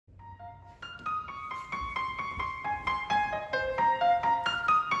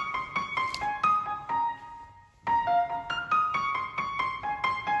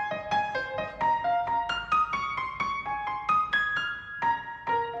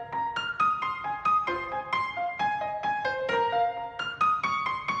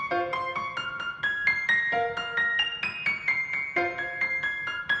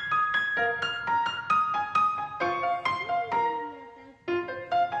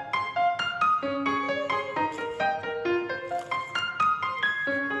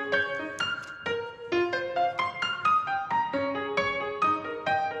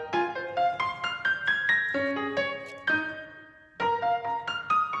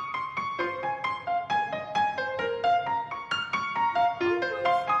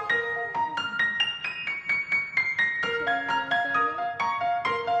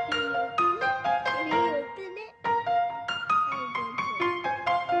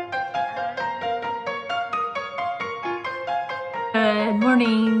Good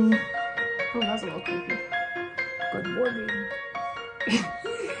morning. Oh, that was a little creepy. Good morning.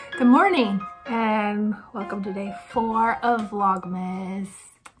 Good morning, and welcome to day 4 of Vlogmas.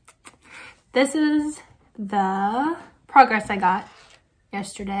 This is the progress I got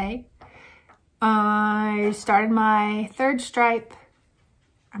yesterday. I started my 3rd stripe.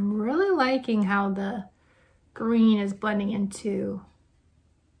 I'm really liking how the green is blending into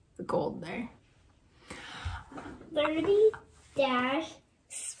the gold there. 30-Spider-Man.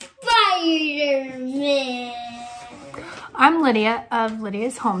 I'm Lydia of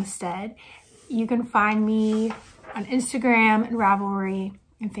Lydia's Homestead. You can find me on Instagram and Ravelry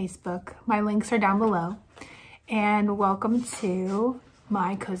and Facebook. My links are down below. And welcome to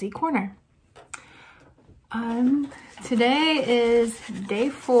my cozy corner. Today is day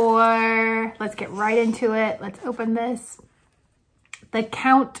 4. Let's get right into it. Let's open this. The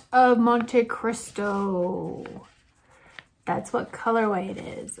Count of Monte Cristo. That's what colorway it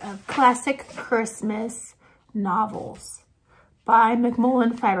is, of classic Christmas novels by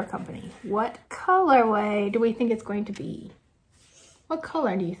McMullen Fiber Company. What colorway do we think it's going to be? What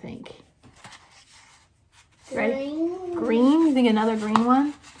color do you think? Ready? Green. Green? You think another green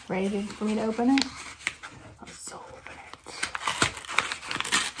one? Ready for me to open it? Let's open it.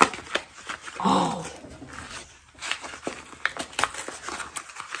 Oh!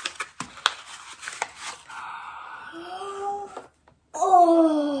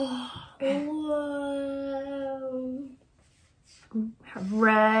 Have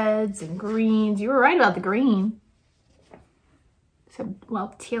reds and greens. You were right about the green. So,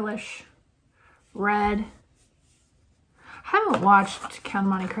 well, tealish red. I haven't watched Count of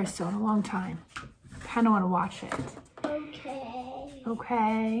Monte Cristo in a long time. Kind of want to watch it. Okay.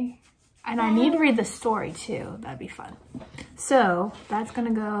 Okay. And I need to read the story too. That'd be fun. So that's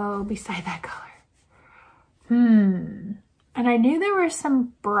gonna go beside that color. And I knew there were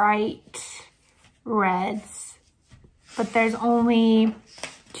some bright reds, but there's only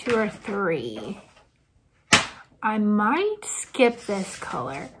 2 or 3. I might skip this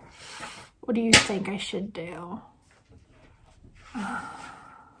color. What do you think I should do?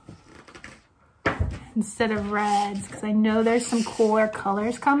 Instead of reds, because I know there's some cooler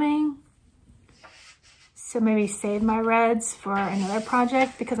colors coming. So maybe save my reds for another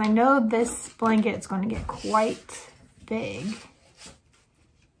project, because I know this blanket is going to get quite big.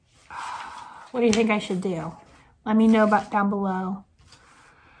 What do you think I should do? Let me know about down below.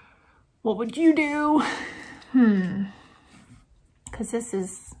 What would you do? Because this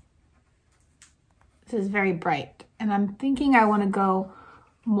is very bright, and I'm thinking I want to go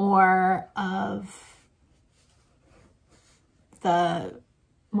more of the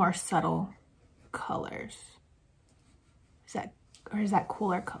more subtle colors. Is that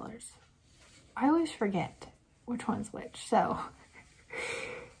cooler colors? I always forget which one's which. So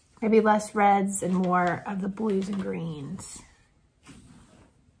maybe less reds and more of the blues and greens.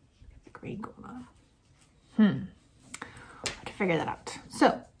 Green going on. Have to figure that out.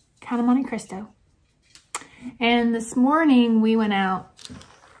 So, Count of Monte Cristo. And this morning we went out.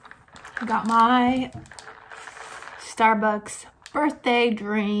 I got my Starbucks birthday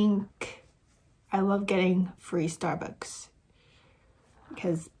drink. I love getting free Starbucks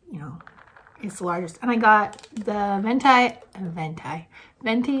because, you know, it's the largest. And I got the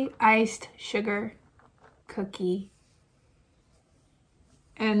venti iced sugar cookie.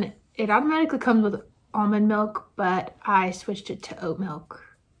 And it automatically comes with almond milk, but I switched it to oat milk.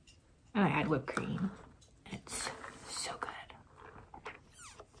 And I add whipped cream. It's so good.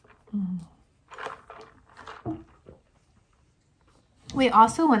 We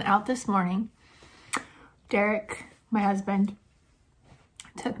also went out this morning. Derek, my husband,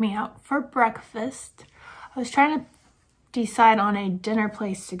 took me out for breakfast. I was trying to decide on a dinner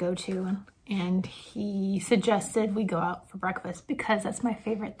place to go to, and he suggested we go out for breakfast because that's my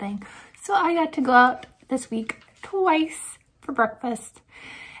favorite thing. So I got to go out this week twice for breakfast,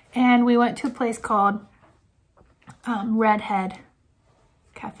 and we went to a place called Redhead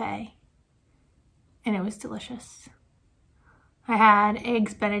Cafe, and it was delicious. I had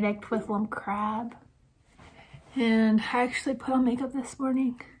eggs Benedict with lump crab, and I actually put on makeup this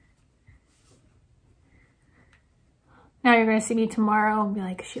morning. Now you're gonna see me tomorrow and be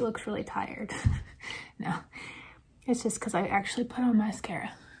like, she looks really tired. No, it's just because I actually put on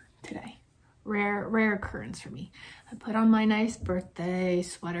mascara today. Rare occurrence for me. I put on my nice birthday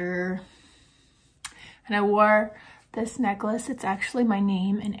sweater, and I wore this necklace. It's actually my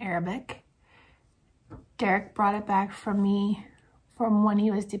name in Arabic. Derek brought it back from me from when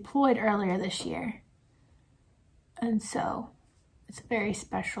he was deployed earlier this year. And so it's a very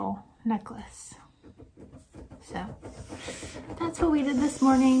special necklace. So that's what we did this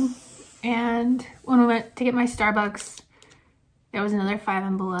morning. And when we went to get my Starbucks, there was another Five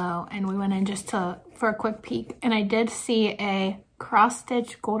and Below, and we went in just for a quick peek. And I did see a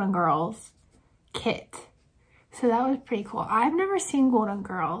cross-stitch Golden Girls kit. So that was pretty cool. I've never seen Golden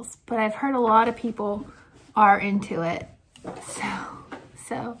Girls, but I've heard a lot of people are into it.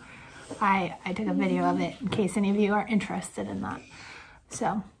 So I took a video of it in case any of you are interested in that.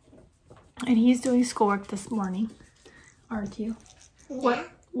 So, and he's doing schoolwork this morning, aren't you? Yeah.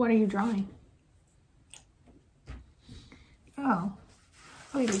 What are you drawing? Oh,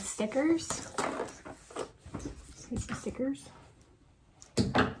 you did stickers? Here's some stickers.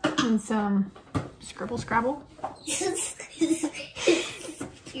 And some Scrabble. Scrabble.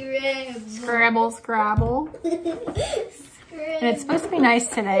 Scrabble. And it's supposed to be nice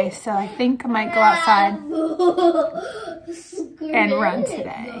today, so I think I might go outside and run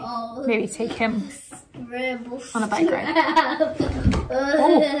today. Maybe take him on a bike ride.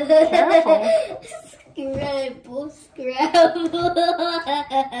 Oh, careful.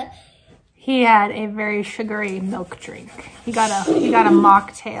 Scrabble. He had a very sugary milk drink. He got a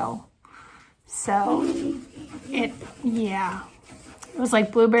mocktail. So it was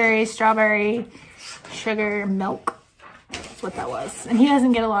like blueberry, strawberry, sugar, milk. That's what that was. And he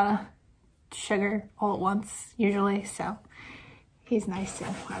doesn't get a lot of sugar all at once usually, so he's nice too.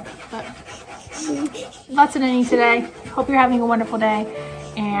 But lots of knitting today. Hope you're having a wonderful day,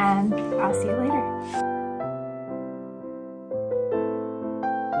 and I'll see you later.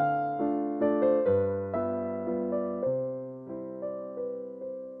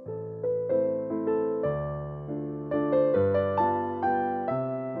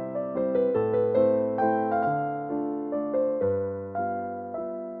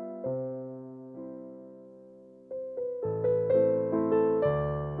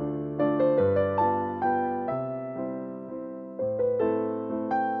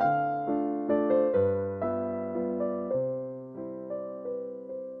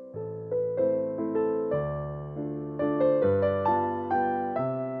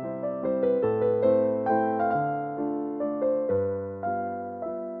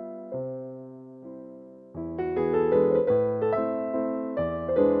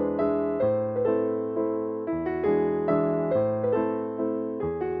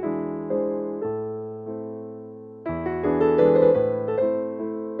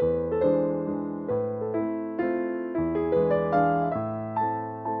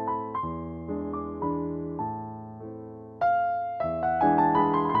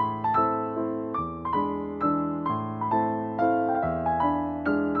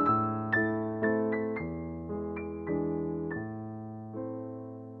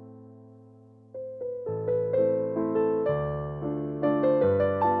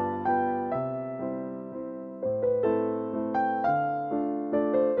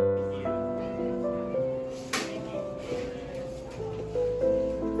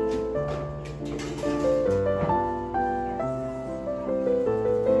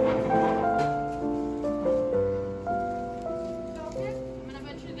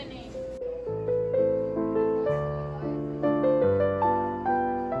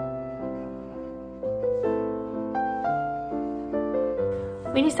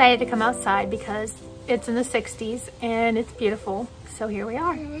 We decided to come outside because it's in the 60s and it's beautiful, so here we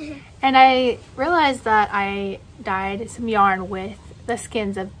are. And I realized that I dyed some yarn with the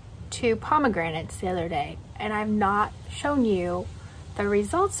skins of 2 pomegranates the other day, and I've not shown you the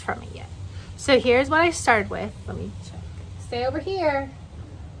results from it yet. So here's what I started with. Let me check. Stay over here.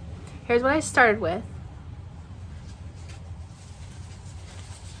 Here's what I started with.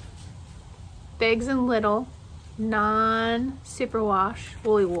 Bigs and Little non-superwash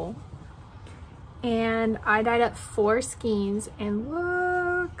woolly wool, and I dyed up 4 skeins, and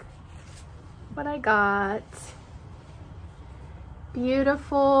look what I got.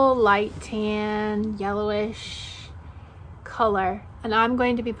 Beautiful light tan yellowish color, and I'm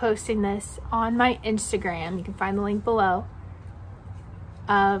going to be posting this on my Instagram. You can find the link below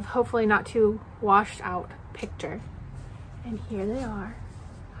of hopefully not too washed out picture, and here they are.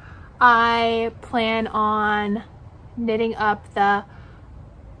 I plan on knitting up the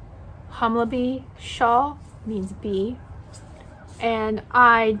Humblebee shawl, means bee, and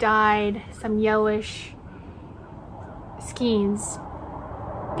I dyed some yellowish skeins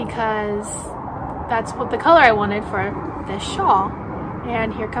because that's what the color I wanted for this shawl.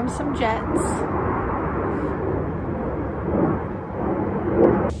 And here comes some jets.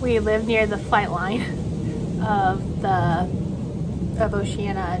 We live near the flight line of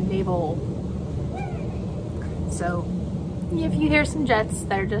Oceana Naval. So if you hear some jets,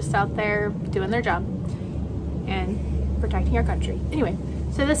 they're just out there doing their job. and protecting our country. Anyway,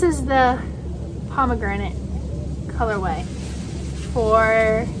 so this is the pomegranate colorway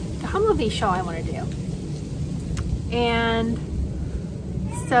for the Humblebee shawl I want to do. And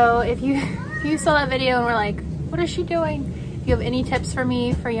so if you saw that video and were like, what is she doing? If you have any tips for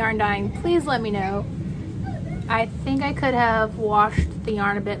me for yarn dyeing, please let me know. I think I could have washed the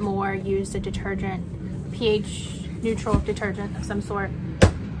yarn a bit more, used a detergent, pH neutral detergent of some sort,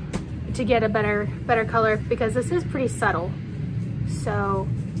 to get a better color, because this is pretty subtle. So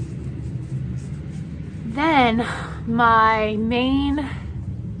then my main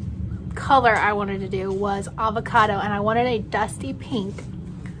color I wanted to do was avocado, and I wanted a dusty pink.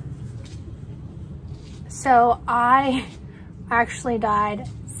 So I actually dyed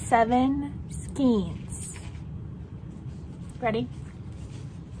 7 skeins. Ready?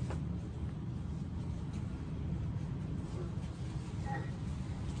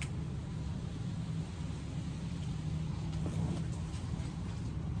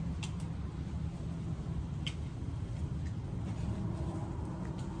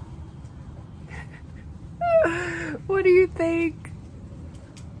 What do you think?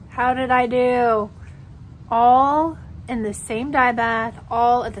 How did I do? All in the same dye bath,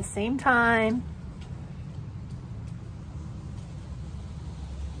 all at the same time.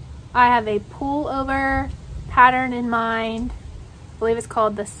 I have a pullover pattern in mind. I believe it's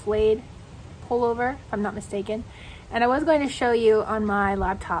called the Suede pullover, if I'm not mistaken. And I was going to show you on my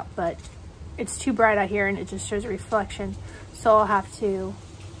laptop, but it's too bright out here and it just shows a reflection. So I'll have to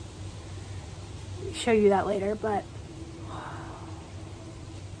show you that later. But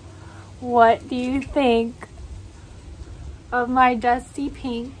what do you think of my dusty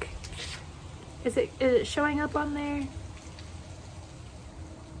pink? Is it showing up on there?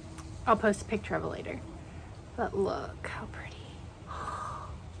 I'll post a picture of it later. But look how pretty.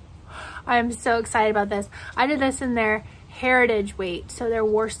 I'm so excited about this. I did this in their heritage weight, so their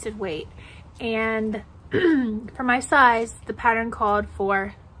worsted weight. And for my size, the pattern called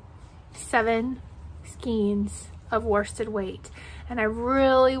for 7 skeins of worsted weight. And I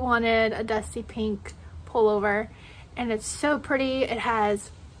really wanted a dusty pink pullover. And it's so pretty. It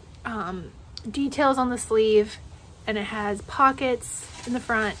has details on the sleeve, and it has pockets in the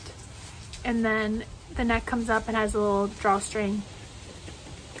front. And then the neck comes up and has a little drawstring.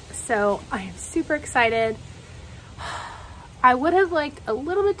 So I am super excited. I would have liked a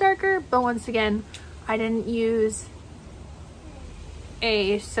little bit darker, but once again, I didn't use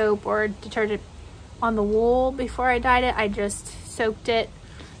a soap or detergent on the wool before I dyed it. I just soaked it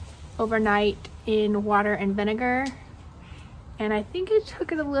overnight in water and vinegar. And I think it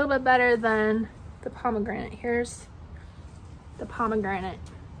took it a little bit better than the pomegranate. Here's the pomegranate.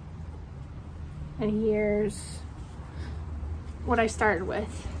 And here's what I started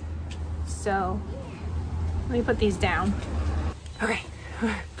with. So let me put these down. Okay,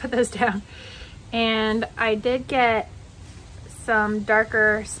 put those down. And I did get some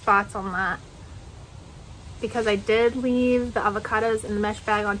darker spots on that because I did leave the avocados in the mesh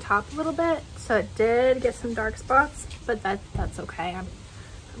bag on top a little bit. So it did get some dark spots, but that's okay. I'm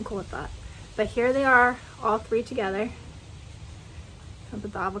cool with that. But here they are, all 3 together. I'll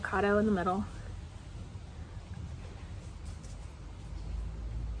put the avocado in the middle.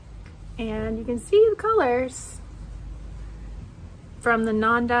 And you can see the colors from the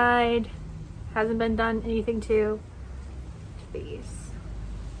non-dyed, hasn't been done anything to these.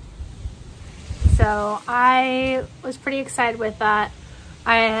 So I was pretty excited with that.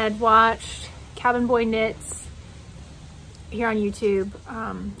 I had watched Cabin Boy Knits here on YouTube,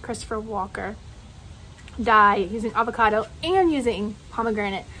 Christopher Walker, dye using avocado and using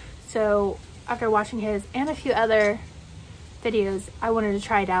pomegranate. So after watching his and a few other videos, I wanted to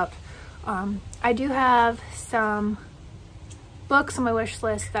try it out. I do have some books on my wish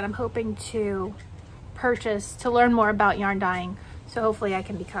list that I'm hoping to purchase to learn more about yarn dyeing. So hopefully I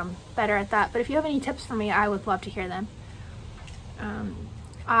can become better at that. But if you have any tips for me, I would love to hear them.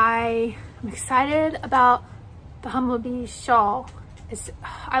 I am excited about the Humblebee shawl.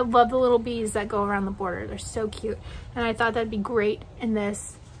 I love the little bees that go around the border. They're so cute. And I thought that'd be great in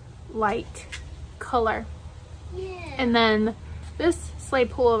this light color. Yeah. And then this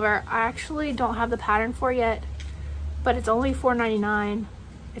Slade pullover, I actually don't have the pattern for yet, but it's only $4.99.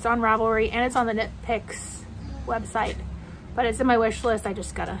 It's on Ravelry and it's on the Knit Picks website, but it's in my wish list. I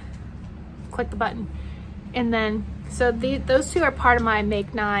just gotta click the button. And then, so those 2 are part of my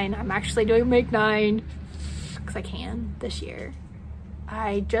Make 9. I'm actually doing Make 9 because I can this year.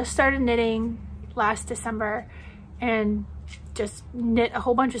 I just started knitting last December and just knit a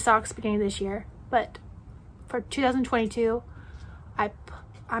whole bunch of socks beginning of this year. But for 2022,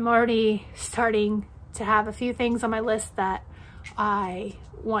 I'm already starting to have a few things on my list that I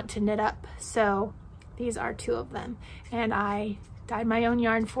want to knit up. So these are 2 of them, and I dyed my own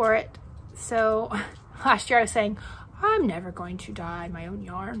yarn for it. So last year I was saying, I'm never going to dye my own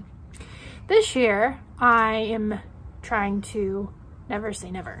yarn. This year I am trying to never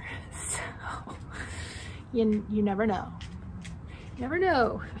say never. So you never know. Never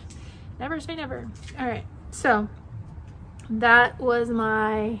know. Never say never. All right, so that was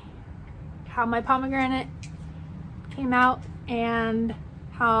how my pomegranate came out and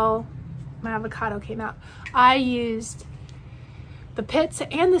how my avocado came out. I used the pits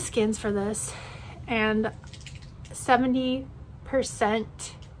and the skins for this, and 70%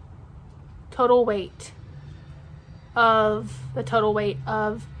 total weight of the total weight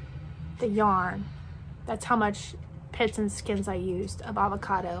of the yarn. That's how much pits and skins I used of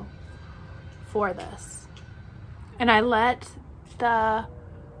avocado for this. And I let the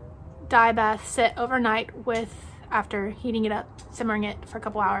dye bath sit overnight after heating it up, simmering it for a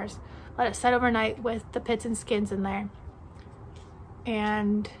couple hours. Let it sit overnight with the pits and skins in there.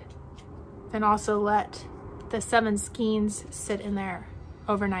 And then also let the 7 skeins sit in there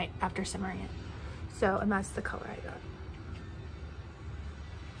overnight after simmering it. So, and that's the color I got.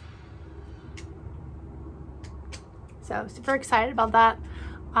 So super excited about that.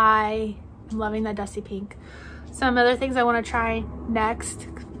 I am loving that dusty pink. Some other things I want to try next,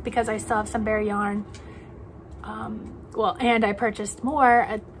 because I still have some bare yarn. Well, and I purchased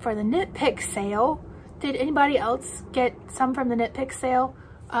more for the knit pick sale. Did anybody else get some from the knit pick sale?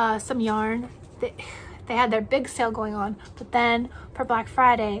 Some yarn. They had their big sale going on, but then for Black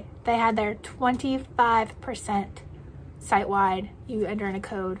Friday, they had their 25% site-wide. You enter in a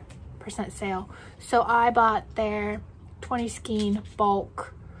code, % sale. So I bought their 20 skein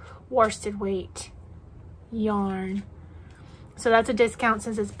bulk worsted weight yarn. So that's a discount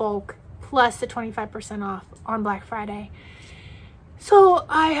since it's bulk, plus the 25% off on Black Friday. So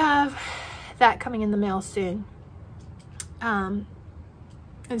I have that coming in the mail soon. And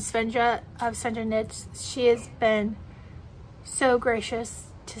Svenja of Svenja Knits, she has been so gracious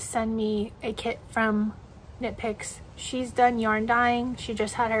to send me a kit from Knit Picks. She's done yarn dyeing. She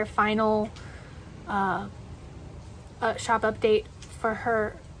just had her final shop update for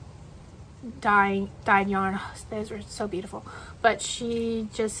her dyed yarn. Those were so beautiful. But she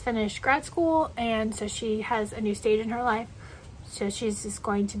just finished grad school, and so she has a new stage in her life. So she's just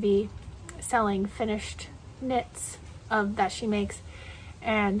going to be selling finished knits that she makes.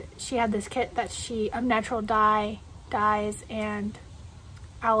 And she had this kit that of natural dyes and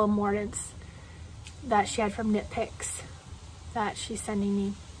alum mordants that she had from Knit Picks that she's sending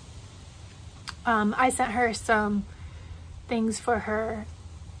me. I sent her some things for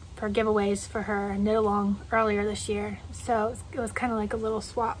giveaways for her knit along earlier this year. So it was kind of like a little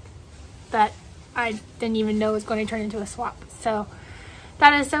swap that I didn't even know was going to turn into a swap. So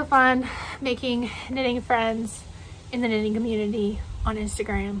that is so fun, making knitting friends in the knitting community on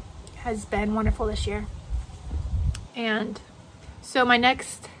Instagram has been wonderful this year. And so my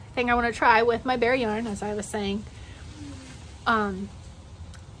next thing I want to try with my bare yarn, as I was saying,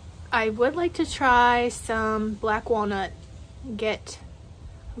 I would like to try some black walnut.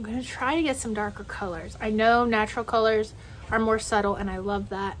 I'm going to try to get some darker colors. I know natural colors are more subtle, and I love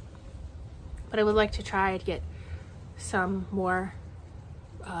that, but I would like to try to get some more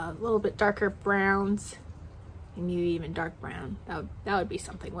a little bit darker browns, and maybe even dark brown. That would be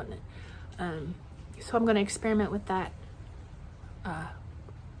something, wouldn't it? So I'm going to experiment with that,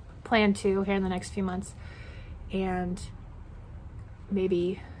 plan to here in the next few months, and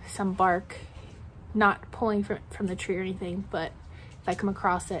maybe some bark, not pulling from the tree or anything, but if I come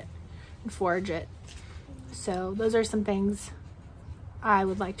across it and forage it. So those are some things I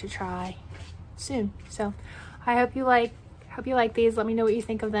would like to try soon. So I hope you like these. Let me know what you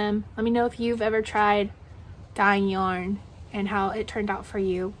think of them. Let me know if you've ever tried dyeing yarn and how it turned out for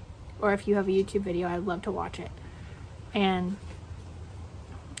you, or if you have a YouTube video, I'd love to watch it. And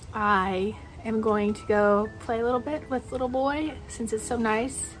I am going to go play a little bit with little boy since it's so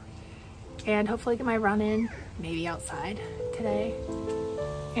nice, and hopefully get my run in, maybe outside today,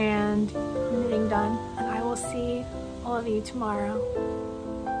 and knitting done. And I will see all of you tomorrow.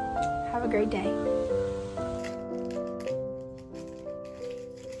 Have a great day.